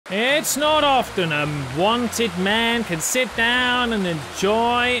It's not often a wanted man can sit down and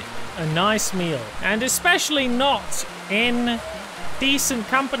enjoy a nice meal. And especially not in decent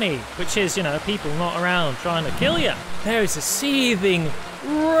company, which is, you know, people not around trying to kill you. There is a seething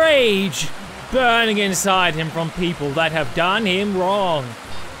rage burning inside him from people that have done him wrong.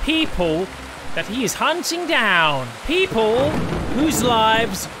 People that he is hunting down. People whose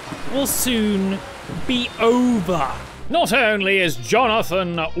lives will soon be over. Not only is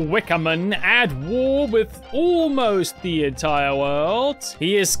Jonathan Wickerman at war with almost the entire world,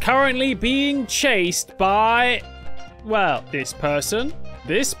 he is currently being chased by, well, this person,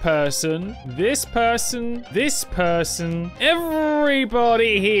 this person, this person, this person.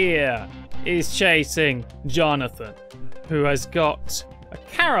 Everybody here is chasing Jonathan, who has got a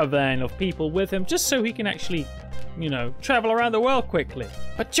caravan of people with him just so he can actually, you know, travel around the world quickly.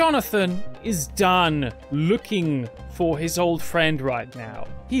 But Jonathan is done looking for his old friend right now.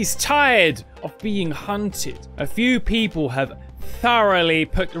 He's tired of being hunted. A few people have thoroughly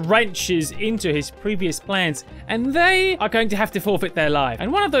put wrenches into his previous plans, and they are going to have to forfeit their life.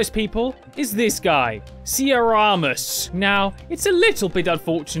 And one of those people is this guy, Ciaramus. Now, it's a little bit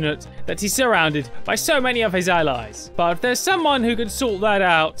unfortunate that he's surrounded by so many of his allies, but if there's someone who can sort that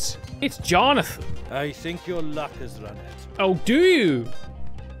out, it's Jonathan. I think your luck has run out. Oh, do you?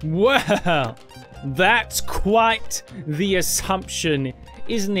 Well, that's quite the assumption,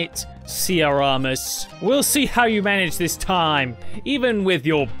 isn't it, Ciaramus? We'll see how you manage this time, even with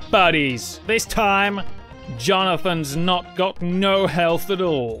your buddies. This time, Jonathan's not got no health at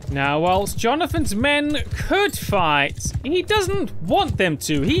all. Now, whilst Jonathan's men could fight, he doesn't want them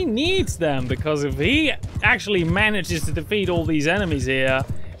to. He needs them, because if he actually manages to defeat all these enemies here,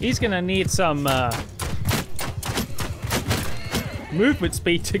 he's gonna need some movement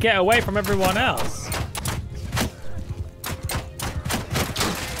speed to get away from everyone else.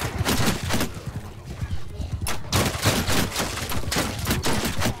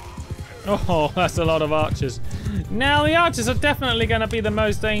 Oh, that's a lot of archers. Now, the archers are definitely going to be the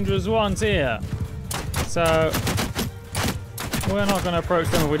most dangerous ones here. So, we're not going to approach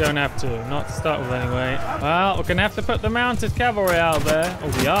them if we don't have to. Not to start with, anyway. Well, we're going to have to put the mounted cavalry out there. Or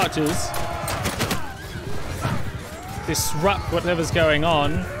the archers. Disrupt whatever's going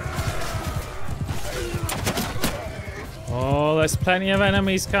on. Oh, there's plenty of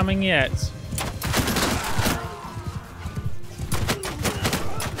enemies coming yet.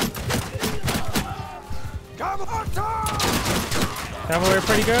 Cavalry are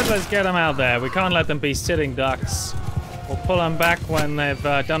pretty good. Let's get them out there. We can't let them be sitting ducks. We'll pull them back when they've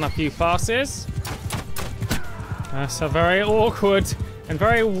done a few passes. That's a very awkward and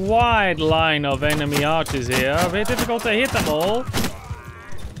very wide line of enemy archers here. A bit difficult to hit them all.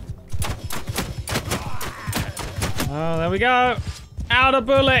 Oh, there we go. Out of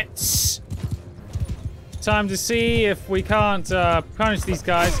bullets. Time to see if we can't punish these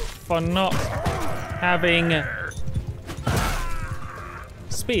guys for not having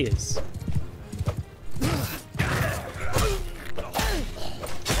spears.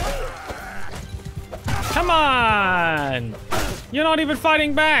 Come on! You're not even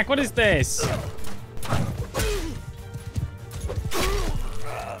fighting back. What is this?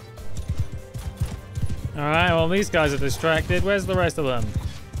 Alright, well, these guys are distracted. Where's the rest of them?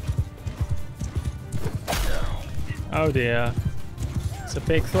 Oh dear. It's a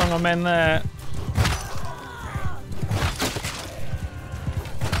big throng of men there.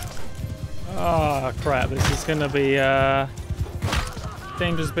 Oh crap, this is gonna be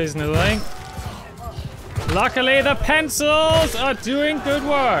dangerous business, I think. Luckily the pencils are doing good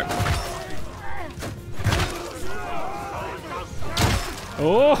work.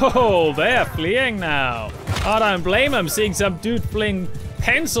 Oh, they're fleeing now. I don't blame them, seeing some dude fling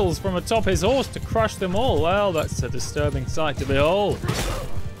pencils from atop his horse to crush them all. Well, that's a disturbing sight to behold.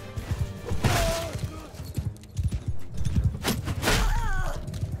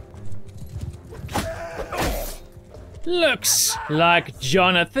 Looks like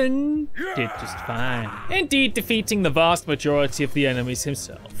Jonathan did just fine. Indeed, defeating the vast majority of the enemies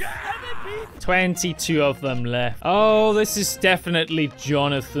himself. 22 of them left. Oh, this is definitely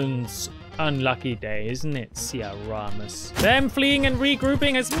Jonathan's unlucky day, isn't it, Ciaramus? Them fleeing and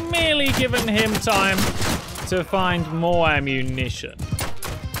regrouping has merely given him time to find more ammunition.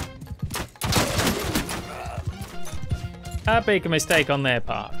 A big mistake on their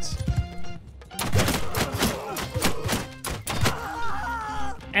part.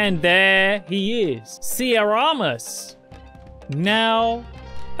 And there he is, Ciaramus, now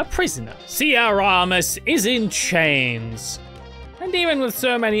a prisoner. Ciaramus is in chains. And even with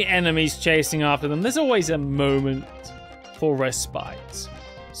so many enemies chasing after them, there's always a moment for respite.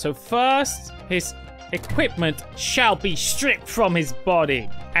 So first, his equipment shall be stripped from his body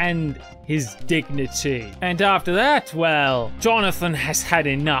and his dignity. And after that, well, Jonathan has had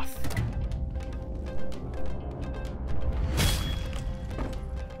enough.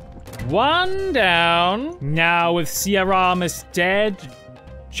 One down. Now with Ciaramus dead,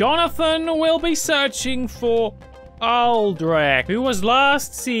 Jonathan will be searching for Aldrich, who was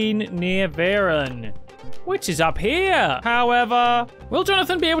last seen near Varen, which is up here. However, will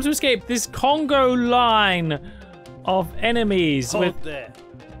Jonathan be able to escape this Congo line of enemies? Hold there.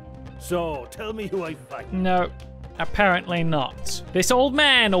 So, tell me who I fight. No, apparently not. This old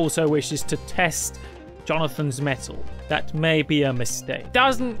man also wishes to test Jonathan's mettle. That may be a mistake.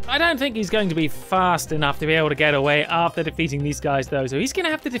 I don't think he's going to be fast enough to be able to get away after defeating these guys though, so he's gonna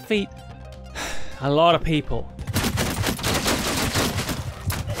have to defeat a lot of people.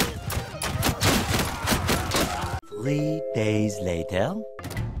 Three days later.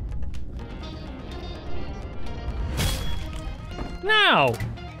 Now,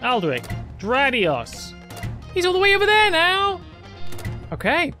 Aldrich, Dradios. He's all the way over there now.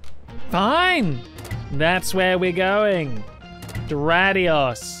 Okay, fine. That's where we're going.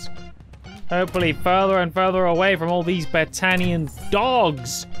 Dradios. Hopefully further and further away from all these Battanian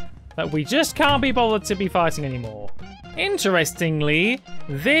dogs that we just can't be bothered to be fighting anymore. Interestingly,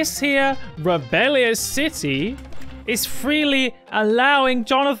 this here rebellious city is freely allowing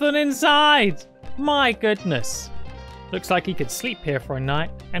Jonathan inside. My goodness. Looks like he could sleep here for a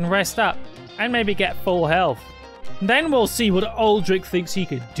night and rest up and maybe get full health. Then we'll see what Aldrich thinks he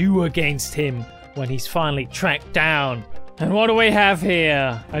could do against him when he's finally tracked down. And what do we have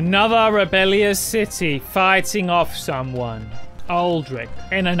here? Another rebellious city fighting off someone. Aldrich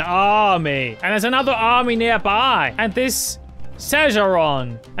in an army. And there's another army nearby. And this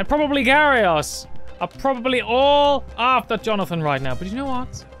Segeron and probably Garios are probably all after Jonathan right now. But you know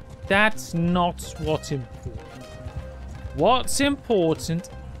what? That's not what's important. What's important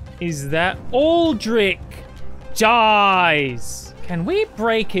is that Aldrich dies. Can we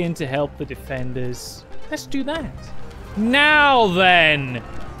break in to help the defenders? Let's do that. Now then,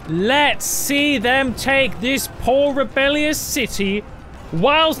 let's see them take this poor rebellious city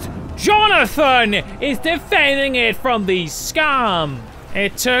whilst Jonathan is defending it from these scum.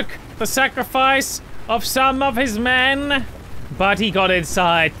 It took the sacrifice of some of his men, but he got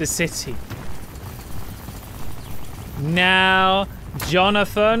inside the city. Now,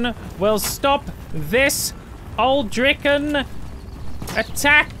 Jonathan will stop this Aldrican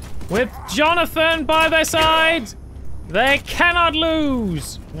attack with Jonathan by their side. They cannot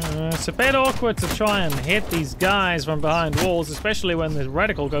lose. It's a bit awkward to try and hit these guys from behind walls, especially when the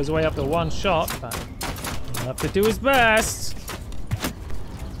reticle goes away after one shot, but he'll have to do his best.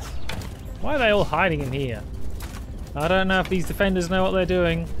 Why are they all hiding in here? I don't know if these defenders know what they're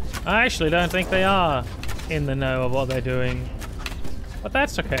doing. I actually don't think they are in the know of what they're doing, but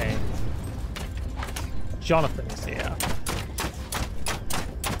that's okay. Jonathan is here.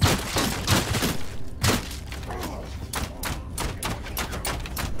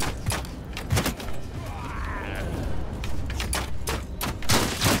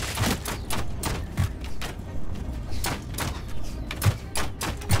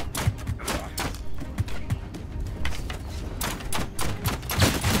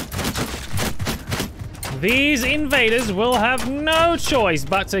 These invaders will have no choice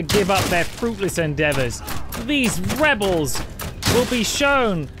but to give up their fruitless endeavors. These rebels will be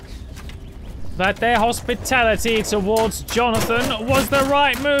shown that their hospitality towards Jonathan was the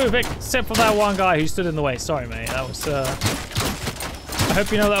right move, except for that one guy who stood in the way. Sorry, mate. That was, I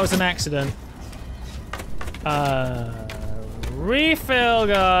hope you know that was an accident. Refill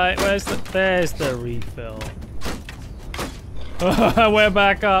guy. There's the refill. We're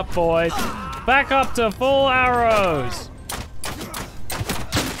back up, boys. Back up to full arrows.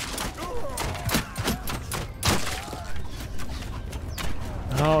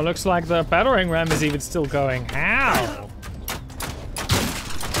 Oh, looks like the battering ram is even still going. How?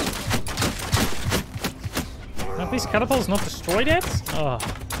 Have these catapults not destroyed yet? Oh.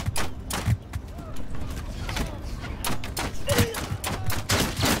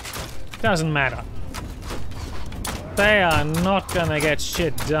 Doesn't matter. They are not gonna get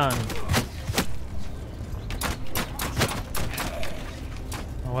shit done.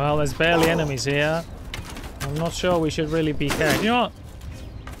 Well, there's barely enemies here. I'm not sure we should really be careful. You know what?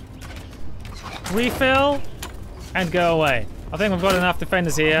 Refill and go away. I think we've got enough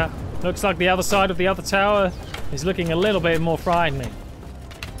defenders here. Looks like the other side of the other tower is looking a little bit more frightening.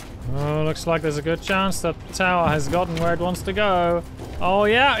 Oh, looks like there's a good chance that the tower has gotten where it wants to go. Oh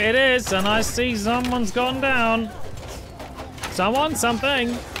yeah, it is, and I see someone's gone down. someone,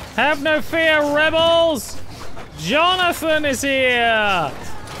 something. Have no fear, rebels! Jonathan is here!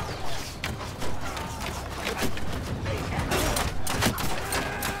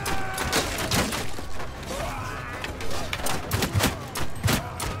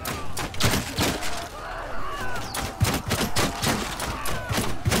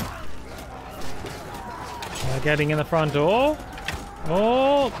 Getting in the front door.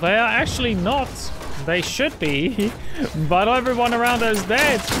 Oh, they are actually not. They should be, but everyone around us is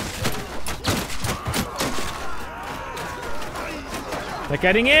dead. They're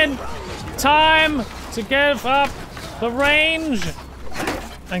getting in. Time to give up the range.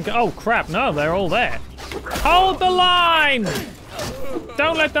 And go, oh crap, no, they're all there. Hold the line.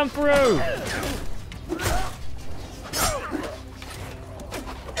 Don't let them through.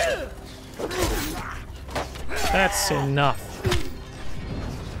 That's enough.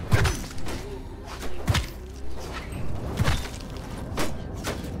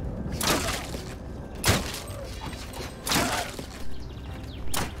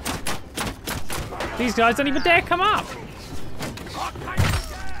 These guys don't even dare come up.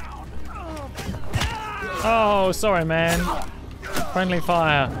 Oh, sorry, man. Friendly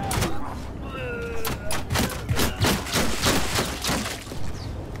fire.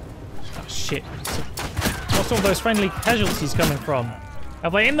 Oh, shit. What's all those friendly casualties coming from? Are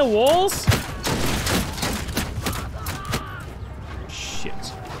they in the walls? Shit.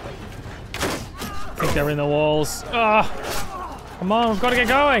 I think they're in the walls. Ah! Come on, we've got to get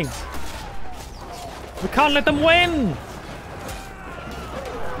going. We can't let them win.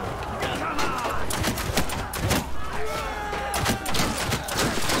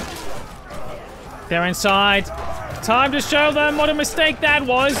 They're inside. Time to show them what a mistake that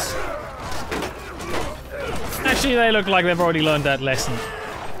was. Actually, they look like they've already learned that lesson.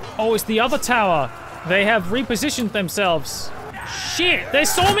 Oh, it's the other tower. They have repositioned themselves. Shit, they're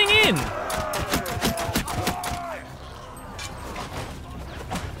storming in.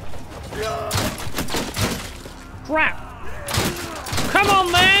 Crap. Come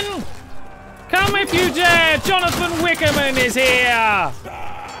on, then. Come if you dare. Jonathan Wickerman is here.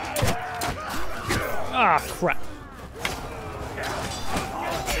 Ah, crap.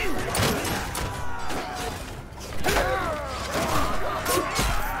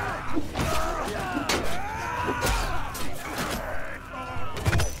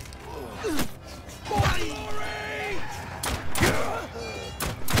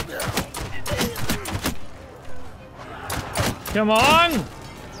 Come on!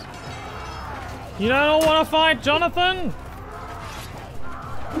 You don't want to fight, Jonathan?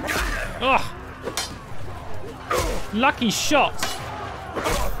 Ugh! Lucky shot!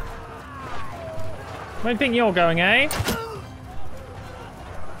 Where do you think you're going, eh?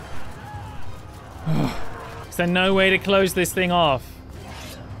 Is there no way to close this thing off?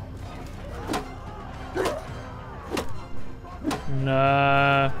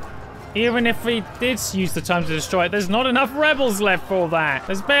 No. Even if we did use the time to destroy it, there's not enough rebels left for that.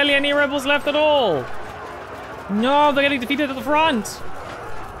 There's barely any rebels left at all. No, they're getting defeated at the front.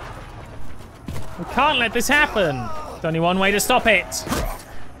 We can't let this happen. There's only one way to stop it.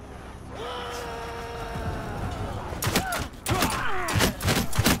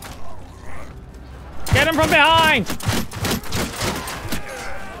 Get him from behind.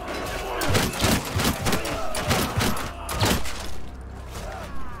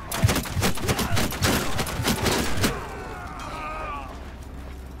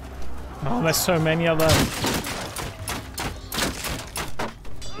 Oh, there's so many of them.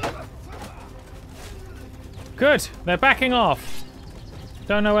 Good, they're backing off.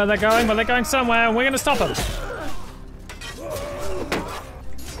 Don't know where they're going, but they're going somewhere, and we're gonna stop them.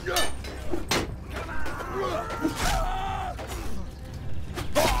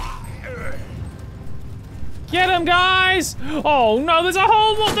 Get them, guys! Oh no, there's a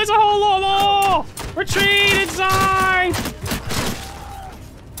whole lot more! Retreat inside!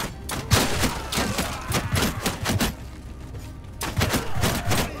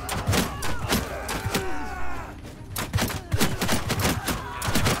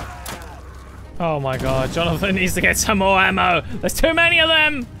 Oh my god, Jonathan needs to get some more ammo. There's too many of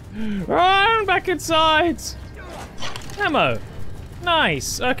them! Run back inside! Ammo.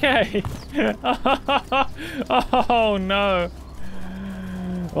 Nice, okay. Oh no.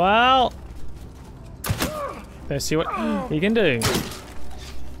 Well, let's see what he can do.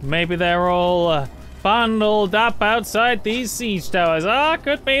 Maybe they're all bundled up outside these siege towers. Ah,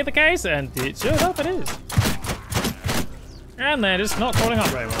 could be the case, and it sure enough it is. And they're just not crawling up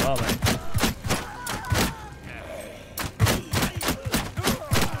very well, are they?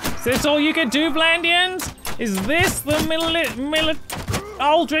 Is this all you can do, Blandians? Is this the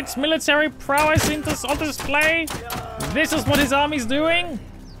Aldrich's military prowess on display? This is what his army's doing?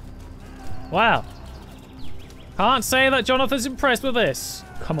 Wow. Can't say that Jonathan's impressed with this.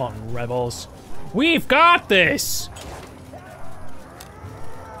 Come on, rebels. We've got this!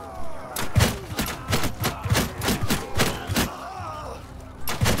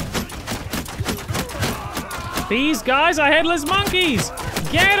 These guys are headless monkeys!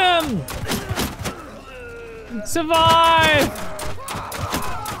 Get them! Survive!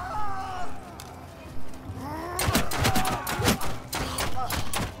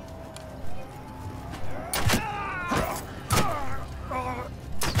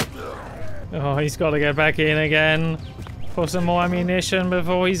 Oh, he's got to get back in again for some more ammunition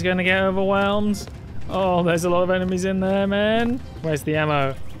before he's going to get overwhelmed. Oh, there's a lot of enemies in there, man. Where's the ammo?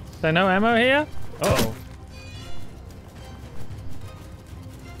 Is there no ammo here? Uh-oh.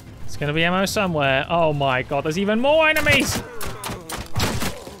 There's going to be ammo somewhere. Oh my god, there's even more enemies!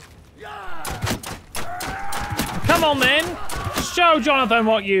 Come on then! Show Jonathan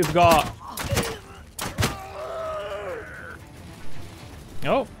what you've got!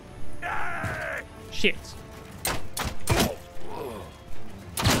 Oh. Shit.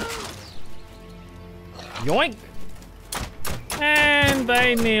 Yoink! And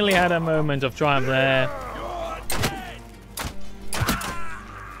they nearly had a moment of triumph there.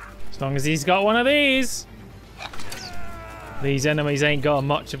 As long as he's got one of these enemies ain't got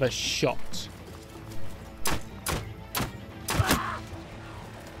much of a shot.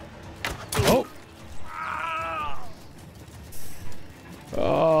 Oh.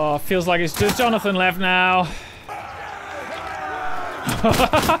 Oh, feels like it's just Jonathan left now.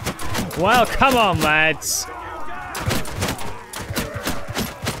 Well, come on, lads.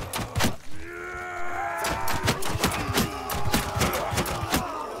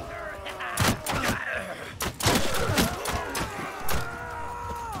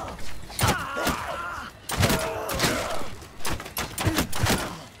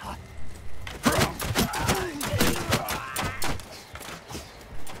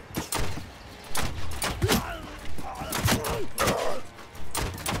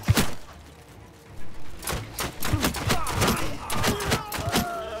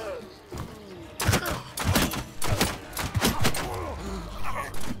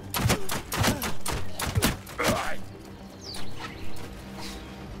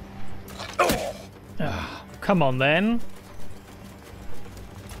 Come on then.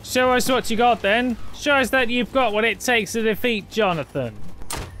 Show us what you got then. Show us that you've got what it takes to defeat Jonathan.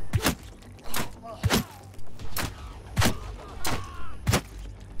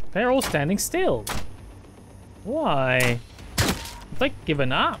 They're all standing still. Why? Have they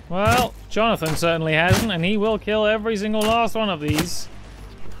given up? Well, Jonathan certainly hasn't, and he will kill every single last one of these.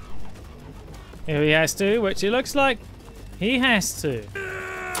 If he has to, which it looks like he has to.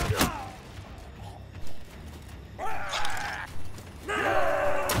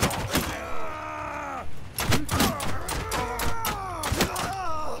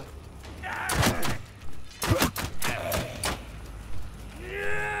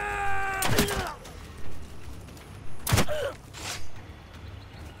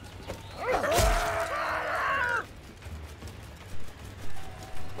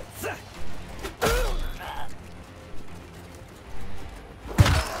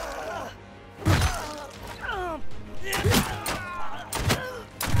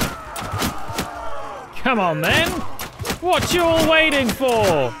 Come on then! What you all waiting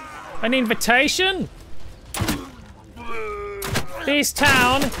for? An invitation? This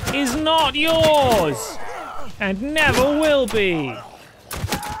town is not yours! And never will be!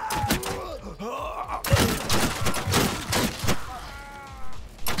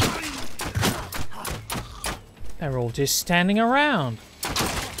 They're all just standing around.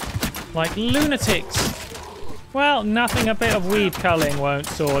 Like lunatics. Well, nothing a bit of weed culling won't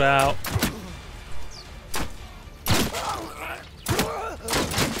sort out.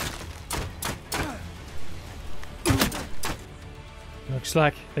 Looks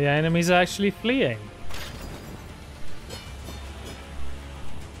like the enemy's actually fleeing.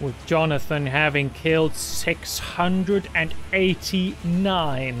 With Jonathan having killed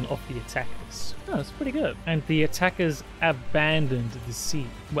 689 of the attackers. Oh, that's pretty good. And the attackers abandoned the siege.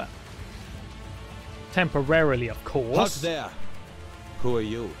 Well, temporarily, of course. Halt there! Who are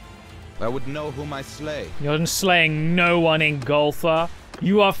you? I would know whom I slay. You're slaying no one in Goltha.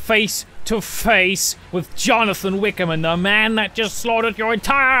 You are face to face with Jonathan Wickham, the man that just slaughtered your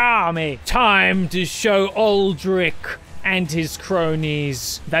entire army. Time to show Aldrich and his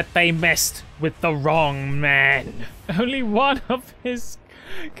cronies that they messed with the wrong man. Only one of his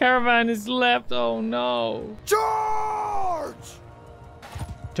Caravan is left. Oh no. Charge!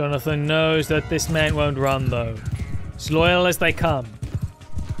 Jonathan knows that this man won't run though. As loyal as they come.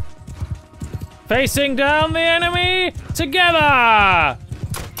 Facing down the enemy together!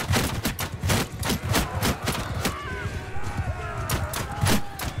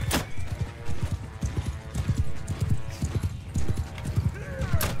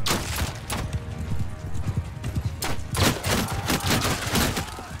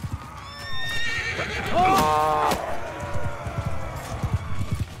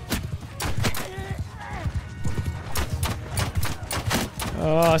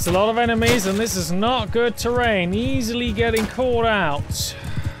 Oh, it's a lot of enemies, and this is not good terrain. Easily getting caught out.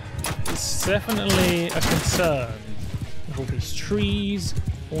 It's definitely a concern. All these trees,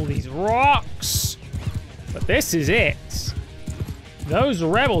 all these rocks. But this is it. Those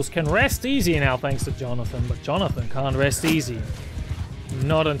rebels can rest easy now, thanks to Jonathan. But Jonathan can't rest easy.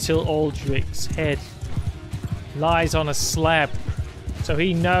 Not until Aldrich's head lies on a slab. So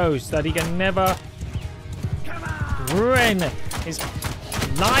he knows that he can never ruin his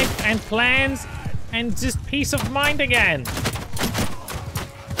life and plans and just peace of mind again.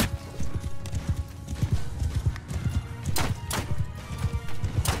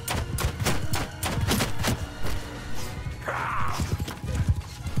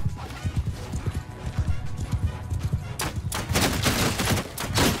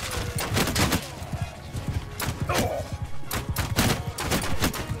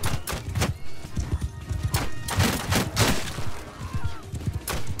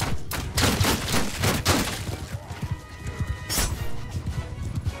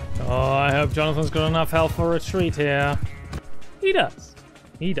 Jonathan's got enough health for retreat here. He does.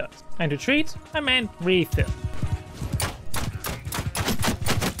 He does. And retreat, I meant refill.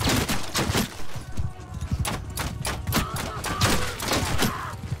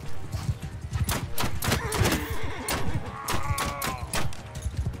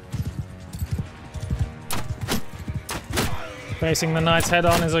 Facing the knights head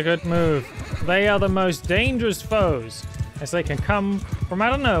on is a good move. They are the most dangerous foes, as they can come from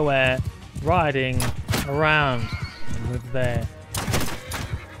out of nowhere, riding around with their...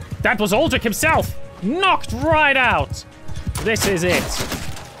 That was Aldrich himself! Knocked right out! This is it.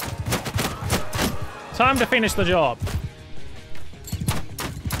 Time to finish the job.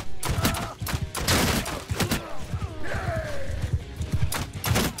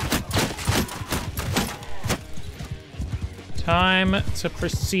 Time to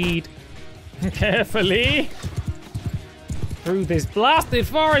proceed carefully through this blasted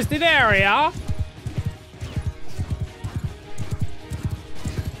forested area.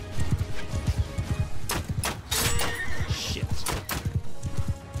 Shit.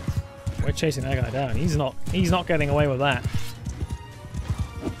 We're chasing that guy down. He's not getting away with that.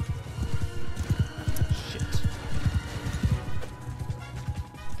 Shit.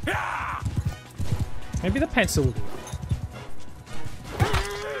 Maybe the pencil will do it.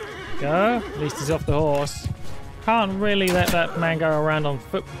 Go. At least he's off the horse. Can't really let that man go around on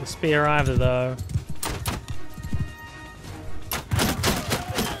foot with the spear either, though.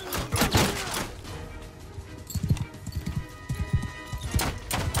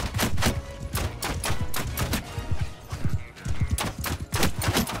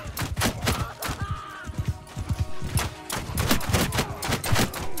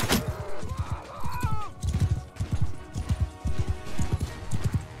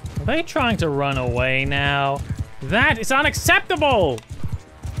 Are they trying to run away now? That is unacceptable!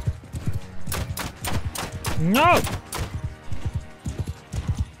 No!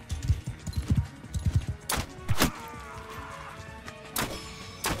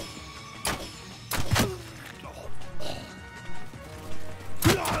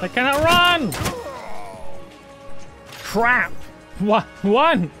 They cannot run! Crap!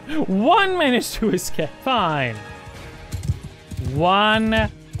 One managed to escape. Fine.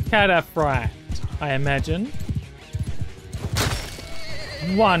 One cataphract, I imagine.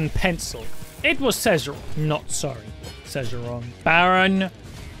 One pencil. It was Cesaron. Not sorry, Cesaron. Baron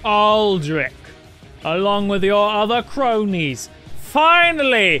Aldrich, along with your other cronies,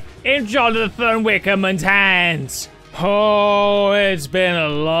 finally in Jonathan Wickerman's hands. Oh, it's been a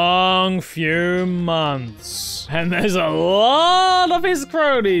long few months, and there's a lot of his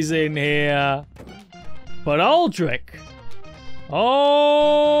cronies in here. But Aldrich, oh,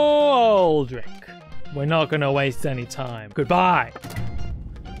 Aldrich, we're not gonna waste any time. Goodbye.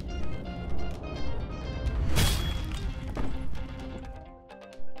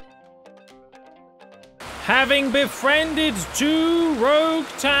 Having befriended 2 rogue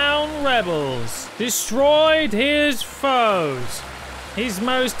town rebels, destroyed his foes, his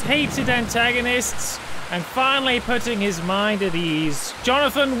most hated antagonists, and finally putting his mind at ease,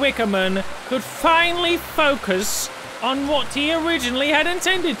 Jonathan Wickerman could finally focus on what he originally had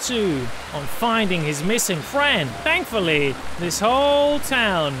intended to, on finding his missing friend. Thankfully, this whole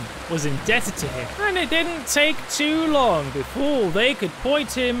town was indebted to him, and it didn't take too long before they could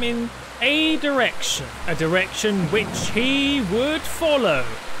point him in a direction which he would follow.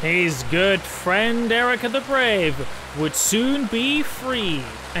 His good friend Erica the Brave would soon be free,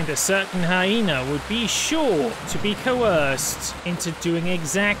 and a certain hyena would be sure to be coerced into doing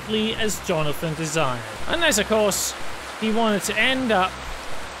exactly as Jonathan desired. Unless, of course, he wanted to end up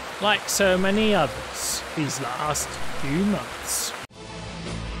like so many others these last few months.